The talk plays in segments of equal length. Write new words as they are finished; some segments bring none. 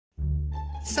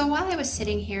So while I was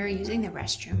sitting here using the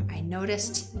restroom, I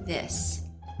noticed this.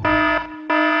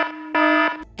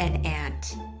 An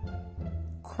ant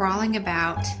crawling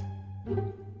about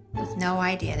with no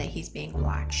idea that he's being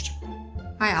watched.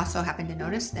 I also happened to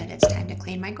notice that it's time to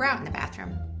clean my grout in the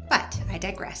bathroom, but I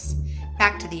digress.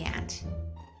 Back to the ant.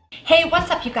 Hey, what's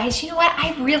up you guys? You know what?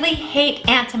 I really hate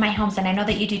ants in my homes, and I know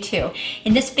that you do too.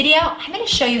 In this video, I'm going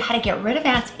to show you how to get rid of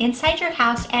ants inside your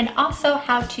house and also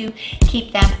how to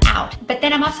keep them out. But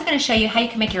then I'm also going to show you how you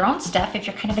can make your own stuff if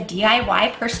you're kind of a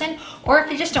DIY person or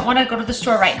if you just don't want to go to the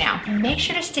store right now. Make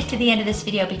sure to stick to the end of this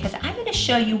video because I'm going to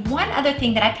show you one other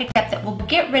thing that I picked up that will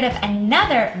get rid of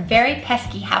another very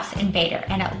pesky house invader,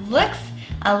 and it looks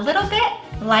a little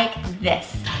bit like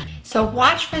this. So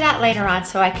watch for that later on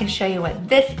so I can show you what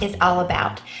this is all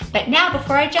about. But now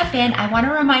before I jump in, I want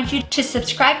to remind you to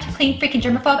subscribe to Clean Freaking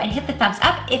Germaphobe and hit the thumbs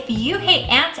up if you hate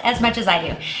ants as much as I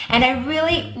do. And I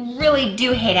really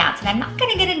do hate ants. And I'm not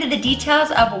going to get into the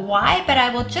details of why, but I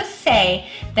will just say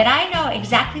that I know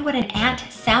exactly what an ant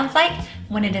sounds like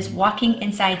when it is walking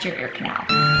inside your ear canal.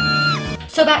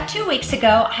 So about 2 weeks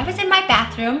ago, I was in my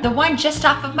bathroom, the one just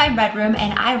off of my bedroom,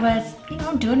 and I was,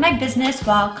 doing my business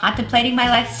while contemplating my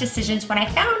life's decisions when I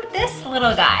found this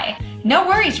little guy. No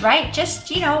worries, right? Just,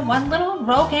 one little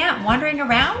rogue ant wandering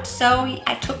around, so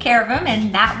I took care of him,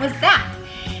 and that was that.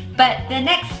 But the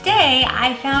next day,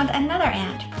 I found another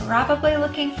ant, probably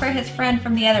looking for his friend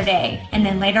from the other day. And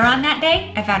then later on that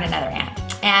day, I found another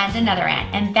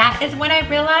ant, and that is when I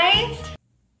realized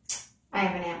I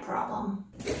have an ant problem.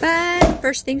 But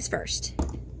first things first.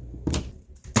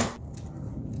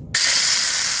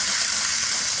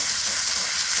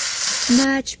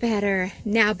 Much better.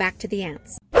 Now back to the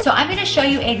ants. So I'm going to show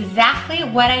you exactly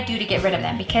what I do to get rid of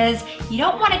them because you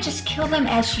don't want to just kill them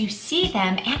as you see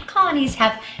them. Ant colonies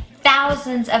have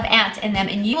thousands of ants in them,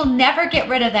 and you will never get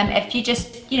rid of them if you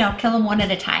just, kill them one at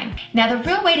a time. Now, the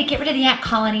real way to get rid of the ant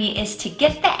colony is to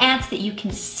get the ants that you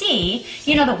can see,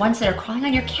 the ones that are crawling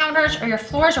on your counters or your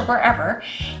floors or wherever,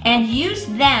 and use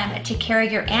them to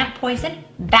carry your ant poison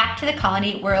back to the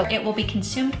colony where it will be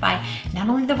consumed by not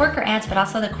only the worker ants, but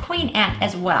also the queen ant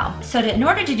as well. So in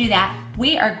order to do that,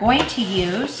 we are going to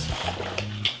use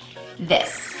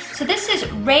this. So this is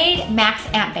Raid Max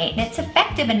Ant Bait, and it's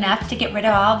effective enough to get rid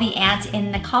of all the ants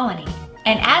in the colony.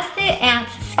 And as the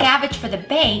ants scavenge for the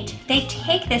bait, they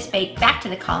take this bait back to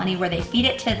the colony where they feed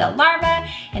it to the larvae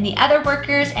and the other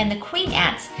workers and the queen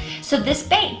ants. So this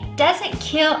bait doesn't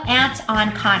kill ants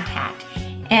on contact.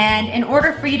 And in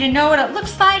order for you to know what it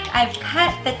looks like, I've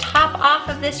cut the top off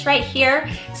of this right here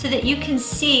so that you can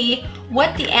see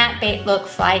what the ant bait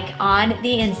looks like on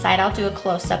the inside. I'll do a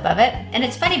close-up of it. And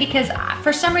it's funny because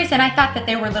for some reason I thought that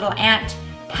there were little ant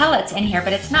pellets in here,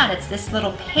 but it's not. It's this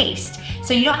little paste.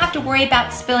 So you don't have to worry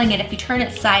about spilling it if you turn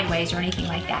it sideways or anything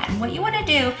like that. And what you want to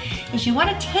do is you want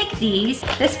to take these.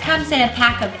 This comes in a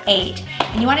pack of 8.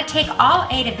 And you want to take all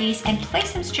 8 of these and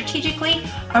place them strategically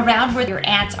around where your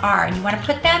ants are. And you want to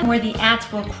put them where the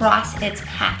ants will cross its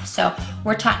path. So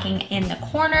we're talking in the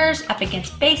corners, up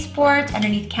against baseboards,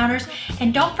 underneath counters.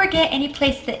 And don't forget any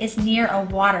place that is near a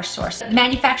water source. The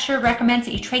manufacturer recommends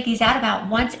that you trade these out about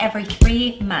once every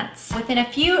 3 months. Within a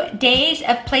few days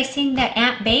of placing the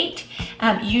ant bait,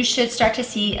 you should start to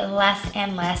see less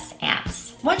and less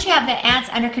ants. Once you have the ants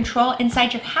under control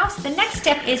inside your house, the next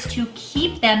step is to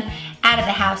keep them out of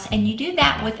the house, and you do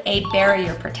that with a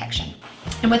barrier protection.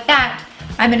 And with that,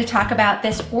 I'm going to talk about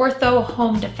this Ortho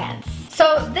Home Defense.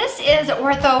 So this is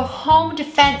Ortho Home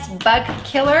Defense Bug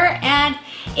Killer, and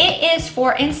it is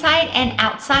for inside and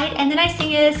outside. And the nice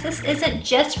thing is this isn't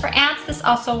just for ants. This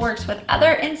also works with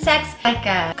other insects like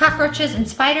cockroaches and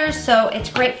spiders. So it's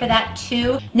great for that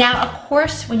too. Now, of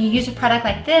course, when you use a product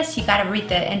like this, you got to read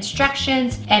the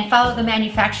instructions and follow the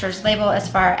manufacturer's label as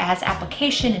far as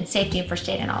application and safety and first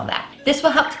aid and all that. This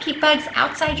will help to keep bugs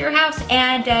outside your house,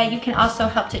 and you can also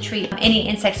help to treat any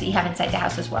insects that you have inside the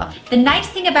house as well. The nice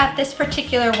thing about this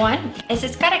particular one is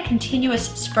it's got a continuous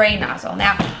spray nozzle.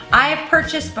 Now, I have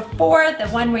purchased before the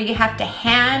one where you have to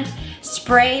hand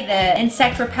spray the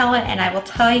insect repellent, and I will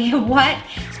tell you what,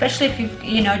 especially if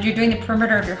you're doing the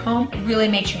perimeter of your home, it really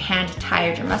makes your hand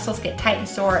tired. Your muscles get tight and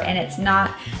sore, and it's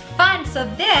not fun. So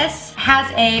this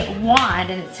has a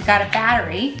wand, and it's got a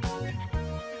battery.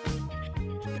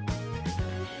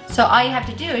 So all you have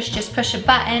to do is just push a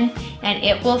button and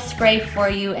it will spray for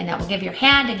you, and that will give your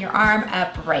hand and your arm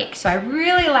a break. So I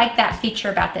really like that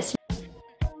feature about this.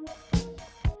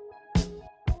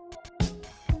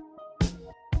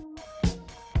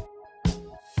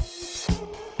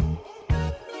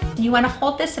 You want to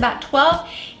hold this about 12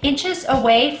 inches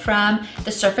away from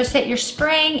the surface that you're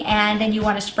spraying, and then you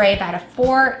want to spray about a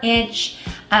 4-inch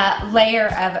layer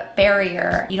of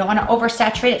barrier. You don't want to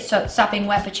oversaturate it so it's sopping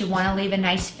wet, but you want to leave a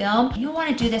nice film. You want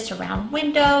to do this around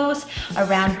windows,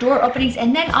 around door openings,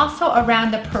 and then also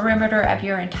around the perimeter of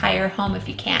your entire home if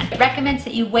you can. It recommends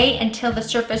that you wait until the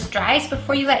surface dries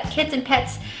before you let kids and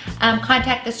pets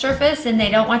contact the surface, and they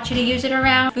don't want you to use it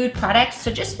around food products.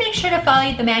 So just make sure to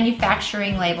follow the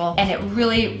manufacturing label, and it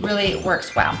really, really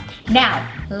works well.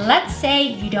 Now, let's say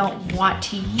you don't want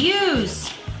to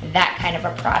use that kind of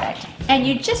a product and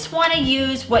you just want to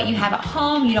use what you have at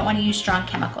home. You don't want to use strong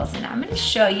chemicals, and I'm going to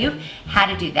show you how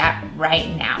to do that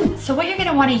right now. So what you're going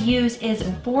to want to use is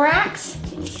borax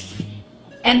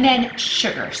and then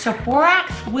sugar. So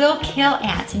borax will kill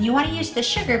ants, and you want to use the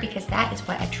sugar because that is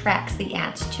what attracts the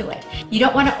ants to it. You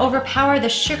don't want to overpower the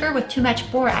sugar with too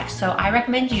much borax, so I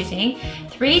recommend using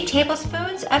 3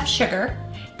 tablespoons of sugar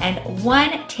and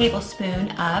 1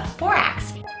 tablespoon of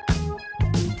borax.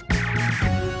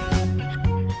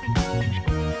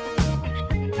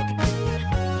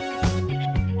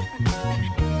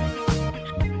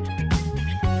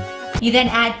 You then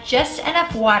add just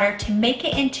enough water to make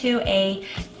it into a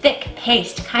thick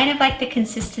paste, kind of like the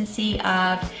consistency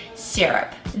of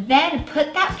syrup. Then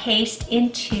put that paste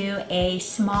into a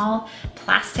small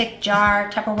plastic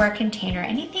jar, Tupperware container,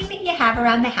 anything that you have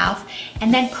around the house,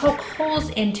 and then poke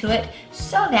holes into it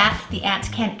so that the ants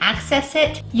can access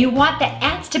it. You want the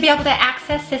ants to be able to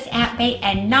access this ant bait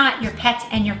and not your pets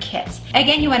and your kids.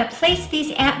 Again, you want to place these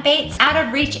ant baits out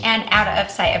of reach and out of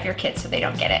sight of your kids so they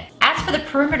don't get it. As for the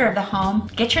perimeter of the home,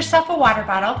 get yourself a water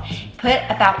bottle, put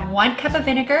about 1 cup of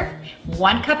vinegar,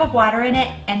 1 cup of water in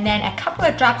it, and then a couple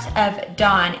of drops of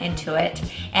Dawn into it,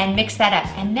 and mix that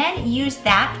up. And then use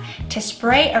that to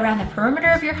spray around the perimeter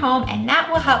of your home, and that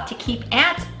will help to keep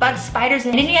ants, bugs, spiders,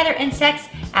 and any other insects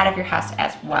out of your house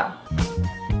as well.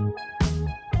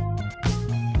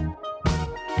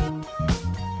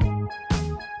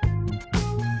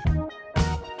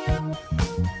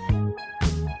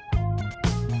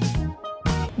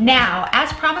 Now,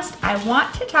 as promised, I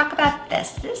want to talk about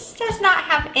this. This does not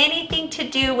have anything to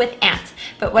do with ants,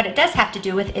 but what it does have to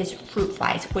do with is fruit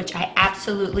flies, which I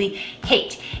absolutely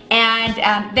hate.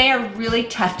 And they are really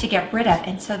tough to get rid of.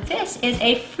 And so this is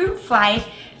a fruit fly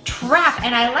trap,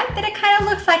 and I like that it kind of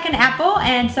looks like an apple,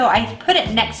 and so I put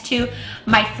it next to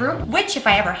my fruit, which if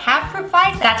I ever have fruit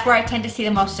flies, that's where I tend to see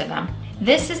the most of them.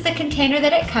 This is the container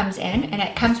that it comes in, and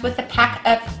it comes with a pack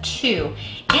of 2.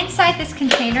 Inside this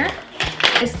container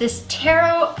is this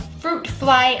taro fruit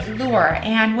fly lure,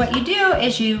 and what you do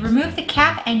is you remove the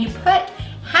cap and you put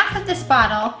half of this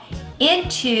bottle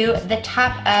into the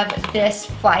top of this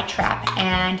fly trap,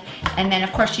 and then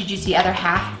of course you'd use the other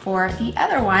half for the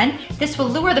other one. This will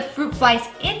lure the fruit flies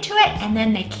into it, and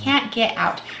then they can't get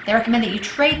out. They recommend that you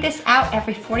trade this out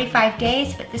every 45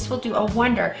 days, but this will do a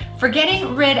wonder for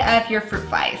getting rid of your fruit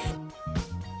flies.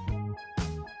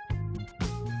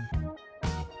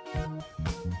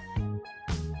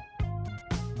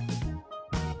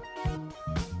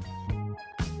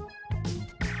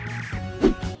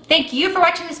 Thank you for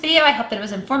watching this video. I hope that it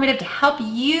was informative to help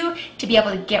you to be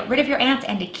able to get rid of your ants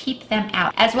and to keep them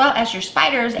out, as well as your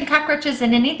spiders and cockroaches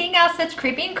and anything else that's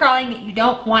creepy and crawling that you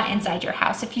don't want inside your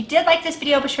house. If you did like this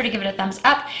video, be sure to give it a thumbs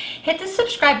up. Hit the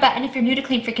subscribe button if you're new to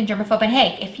Clean Freaking Germaphobe. And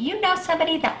hey, if you know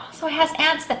somebody that also has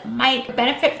ants that might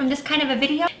benefit from this kind of a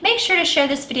video, make sure to share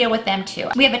this video with them too.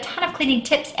 We have a ton of cleaning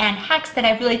tips and hacks that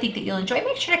I really think that you'll enjoy.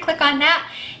 Make sure to click on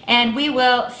that, and we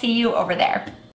will see you over there.